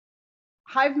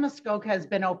HIVE Muskoka has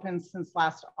been open since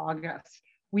last August.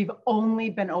 We've only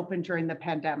been open during the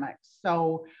pandemic.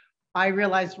 So I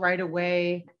realized right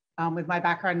away with my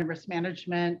background in risk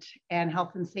management and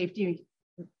health and safety,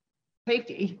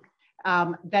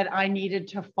 that I needed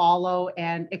to follow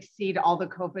and exceed all the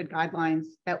COVID guidelines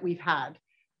that we've had.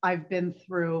 I've been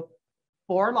through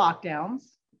 4 lockdowns.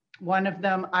 One of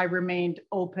them, I remained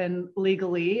open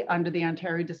legally under the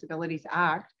Ontario Disabilities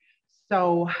Act.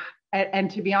 So,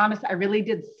 and to be honest, I really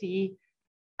did see,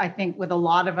 I think with a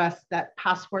lot of us, that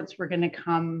passports were going to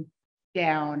come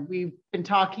down. We've been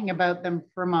talking about them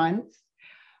for months.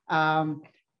 And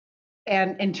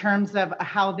in terms of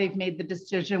how they've made the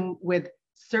decision with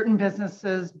certain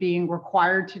businesses being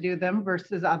required to do them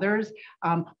versus others,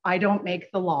 I don't make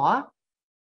the law,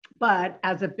 but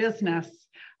as a business,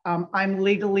 I'm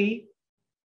legally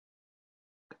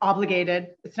obligated.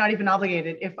 It's not even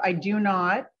obligated. If I do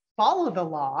not follow the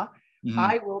law,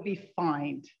 I will be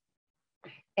fined.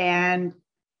 And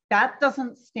that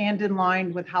doesn't stand in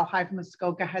line with how HIVE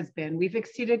Muskoka has been. We've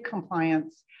exceeded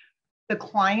compliance. The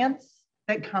clients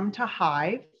that come to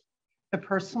HIVE, the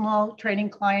personal training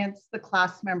clients, the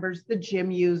class members, the gym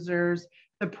users,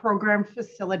 the program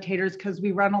facilitators, because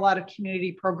we run a lot of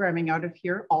community programming out of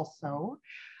here also.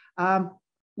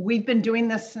 We've been doing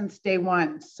this since day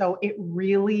one. So it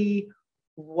really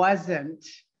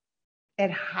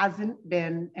it hasn't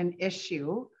been an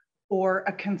issue or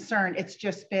a concern. It's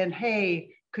just been,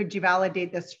 hey, could you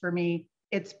validate this for me?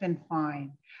 It's been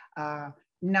fine.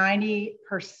 90%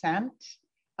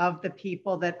 of the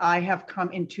people that I have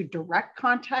come into direct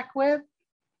contact with,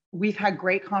 we've had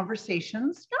great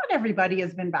conversations. Not everybody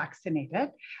has been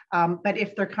vaccinated, but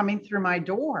if they're coming through my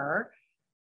door,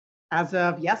 as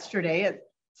of yesterday at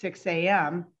 6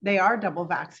 a.m., they are double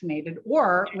vaccinated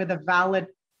or with a valid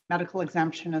medical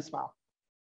exemption as well.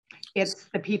 It's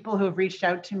the people who have reached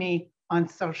out to me on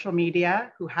social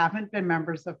media, who haven't been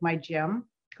members of my gym,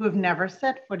 who have never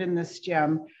set foot in this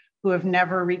gym, who have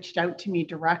never reached out to me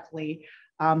directly,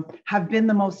 have been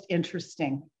the most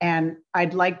interesting. And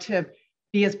I'd like to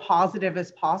be as positive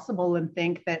as possible and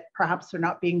think that perhaps they're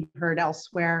not being heard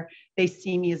elsewhere. They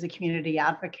see me as a community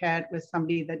advocate, with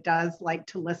somebody that does like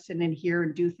to listen and hear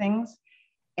and do things.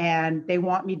 And they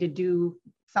want me to do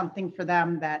something for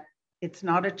them that it's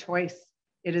not a choice.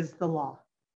 It is the law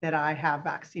that I have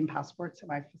vaccine passports at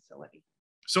my facility.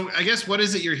 So I guess, what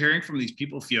is it you're hearing from these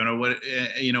people, Fyonna? What,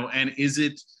 and is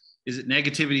it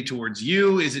negativity towards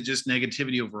you? Is it just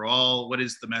negativity overall? What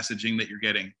is the messaging that you're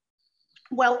getting?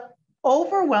 Well,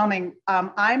 overwhelming.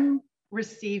 I'm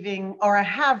receiving, or I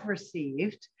have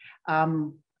received,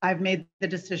 I've made the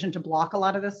decision to block a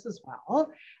lot of this as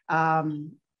well.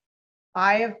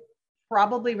 I have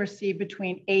probably received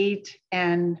between 8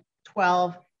 and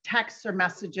 12 texts or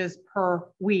messages per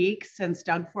week since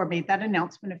Doug Ford made that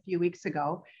announcement a few weeks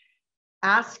ago,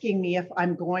 asking me if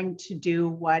I'm going to do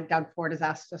what Doug Ford has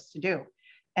asked us to do.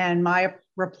 And my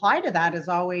reply to that is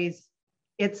always,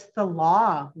 it's the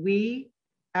law. We,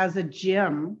 as a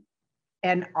gym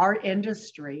and our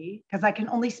industry, because I can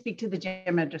only speak to the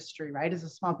gym industry, right? As a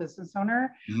small business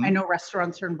owner, I know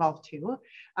restaurants are involved too.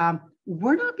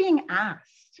 We're not being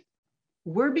asked,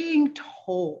 we're being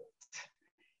told.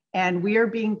 And we are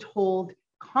being told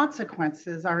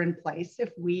consequences are in place if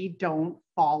we don't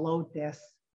follow this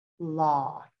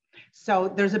law.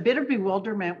 So there's a bit of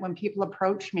bewilderment when people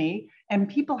approach me, and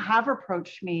people have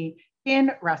approached me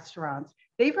in restaurants.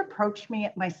 They've approached me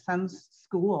at my son's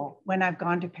school when I've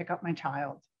gone to pick up my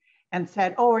child and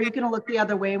said, oh, are you going to look the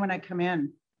other way when I come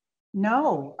in?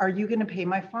 No. Are you going to pay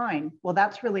my fine? Well,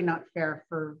 that's really not fair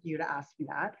for you to ask me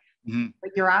that.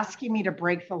 But you're asking me to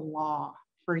break the law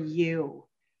for you.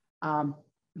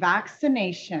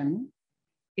 Vaccination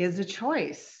is a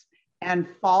choice, and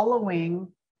following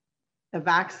the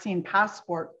vaccine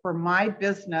passport for my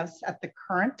business at the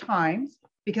current times,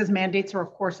 because mandates are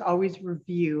of course always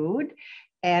reviewed.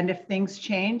 And if things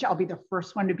change, I'll be the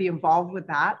first one to be involved with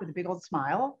that with a big old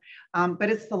smile. But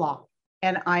it's the law,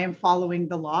 and I am following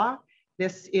the law.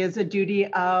 This is a duty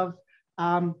of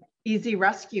Easy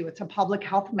Rescue. It's a public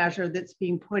health measure that's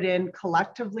being put in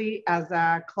collectively as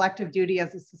a collective duty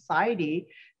as a society,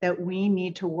 that we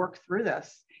need to work through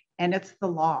this. And it's the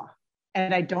law.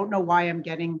 And I don't know why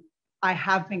I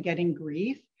have been getting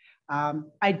grief.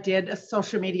 I did a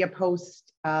social media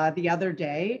post the other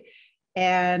day,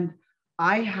 and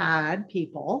I had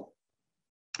people,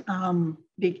 and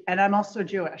I'm also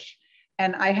Jewish,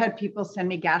 and I had people send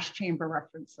me gas chamber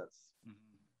references,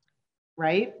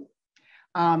 right?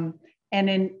 And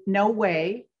in no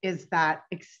way is that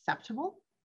acceptable.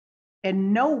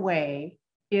 In no way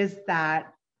is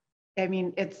that I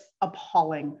mean, it's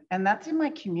appalling. And that's in my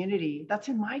community. That's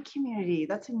in my community.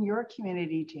 That's in your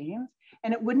community, James.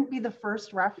 And it wouldn't be the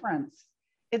first reference.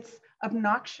 It's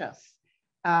obnoxious.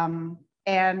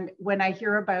 And when I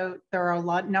hear about, there are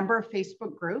a number of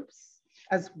Facebook groups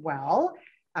as well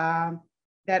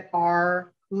that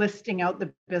are listing out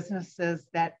the businesses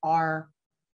that are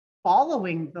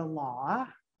following the law.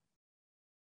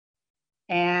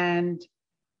 And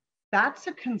that's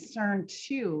a concern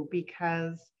too,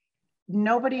 because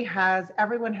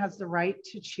everyone has the right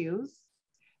to choose.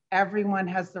 Everyone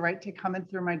has the right to come in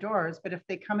through my doors, but if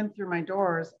they come in through my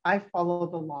doors, I follow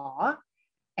the law.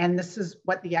 And this is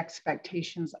what the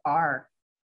expectations are.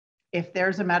 If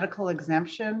there's a medical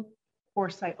exemption, of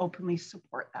course, I openly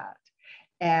support that.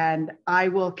 And I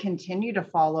will continue to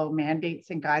follow mandates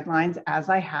and guidelines as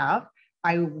I have.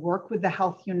 I work with the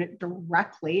health unit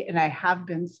directly, and I have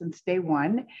been since day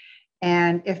one.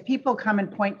 And if people come and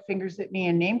point fingers at me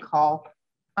and name call,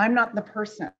 I'm not the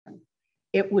person.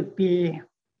 It would be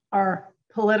our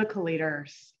political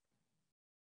leaders.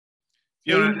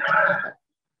 Fyonna,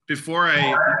 before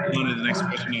I go on to the next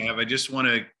question I have, I just want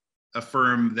to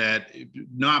affirm that,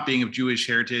 not being of Jewish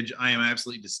heritage, I am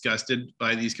absolutely disgusted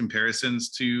by these comparisons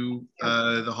to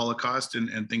the Holocaust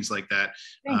and things like that.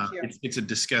 Thank you. It's a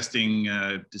disgusting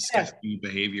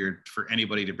behavior for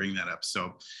anybody to bring that up.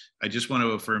 So I just want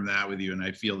to affirm that with you, and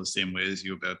I feel the same way as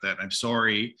you about that. I'm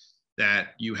sorry that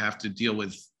you have to deal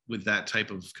with that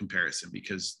type of comparison,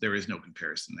 because there is no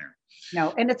comparison there.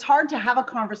 No, and it's hard to have a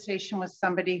conversation with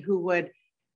somebody who would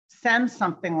send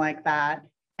something like that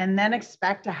and then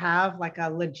expect to have like a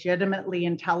legitimately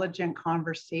intelligent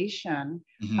conversation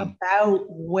about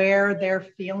where they're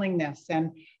feeling this.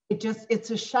 And it's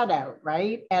a shutout,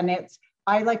 right? And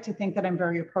I like to think that I'm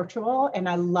very approachable, and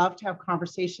I love to have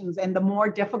conversations, and the more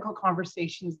difficult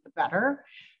conversations, the better.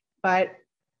 But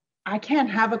I can't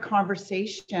have a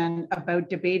conversation about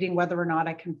debating whether or not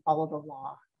I can follow the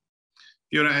law.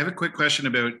 Fyonna, I have a quick question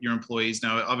about your employees.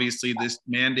 Now, obviously, this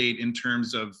mandate in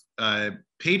terms of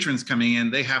patrons coming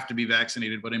in, they have to be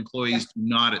vaccinated, but employees do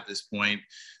not at this point.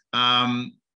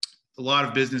 A lot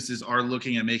of businesses are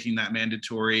looking at making that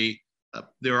mandatory.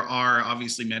 There are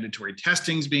obviously mandatory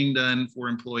testings being done for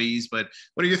employees, but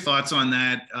what are your thoughts on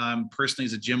that? Personally,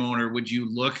 as a gym owner, would you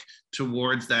look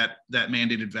towards that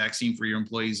mandated vaccine for your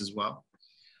employees as well?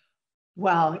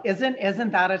 Well,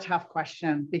 isn't that a tough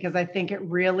question? Because I think it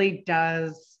really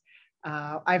does.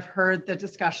 I've heard the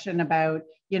discussion about,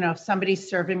 if somebody's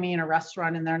serving me in a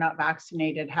restaurant and they're not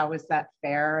vaccinated, how is that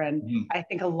fair? And I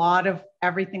think a lot of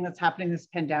everything that's happening in this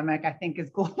pandemic, I think, is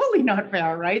globally not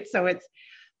fair, right? So it's,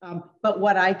 but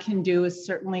what I can do is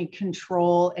certainly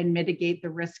control and mitigate the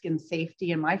risk and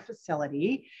safety in my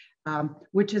facility,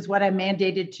 which is what I'm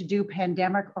mandated to do,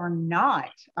 pandemic or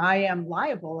not. I am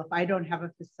liable if I don't have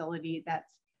a facility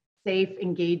that's safe,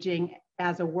 engaging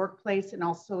as a workplace, and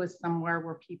also as somewhere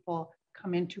where people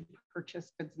come in to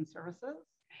purchase goods and services.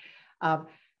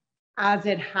 As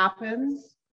it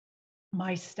happens,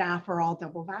 my staff are all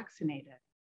double vaccinated.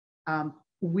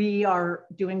 We are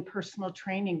doing personal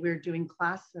training. We're doing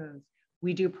classes.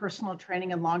 We do personal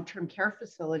training in long-term care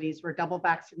facilities where double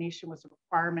vaccination was a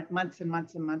requirement months and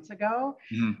months and months ago.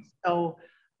 So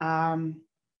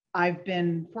I've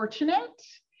been fortunate,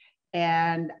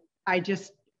 and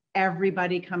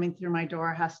everybody coming through my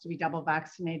door has to be double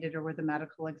vaccinated or with a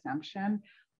medical exemption.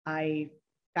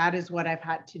 That is what I've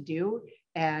had to do.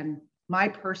 And my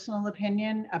personal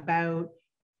opinion about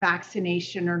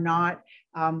vaccination or not,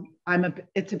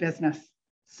 it's a business.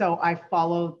 So I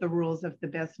follow the rules of the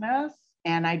business,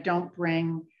 and I don't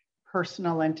bring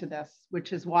personal into this,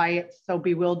 which is why it's so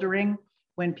bewildering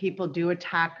when people do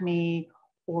attack me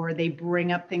or they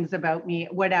bring up things about me,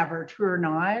 whatever, true or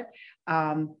not.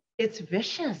 It's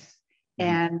vicious,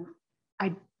 and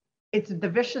the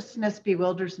viciousness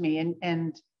bewilders me.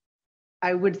 And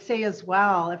I would say as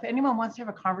well, if anyone wants to have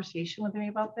a conversation with me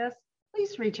about this,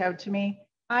 please reach out to me.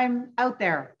 I'm out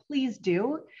there, please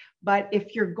do. But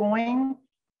if you're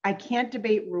I can't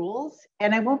debate rules,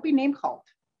 and I won't be name called.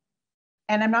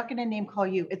 And I'm not going to name call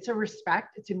you. It's a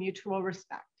respect. It's a mutual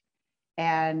respect.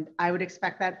 And I would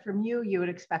expect that from you. You would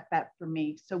expect that from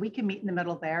me. So we can meet in the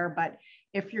middle there. But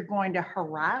if you're going to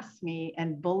harass me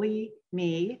and bully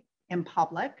me in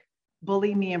public,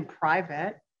 bully me in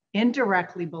private,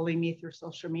 indirectly bully me through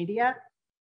social media,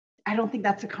 I don't think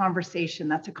that's a conversation.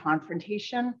 That's a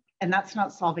confrontation. And that's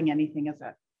not solving anything, is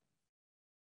it?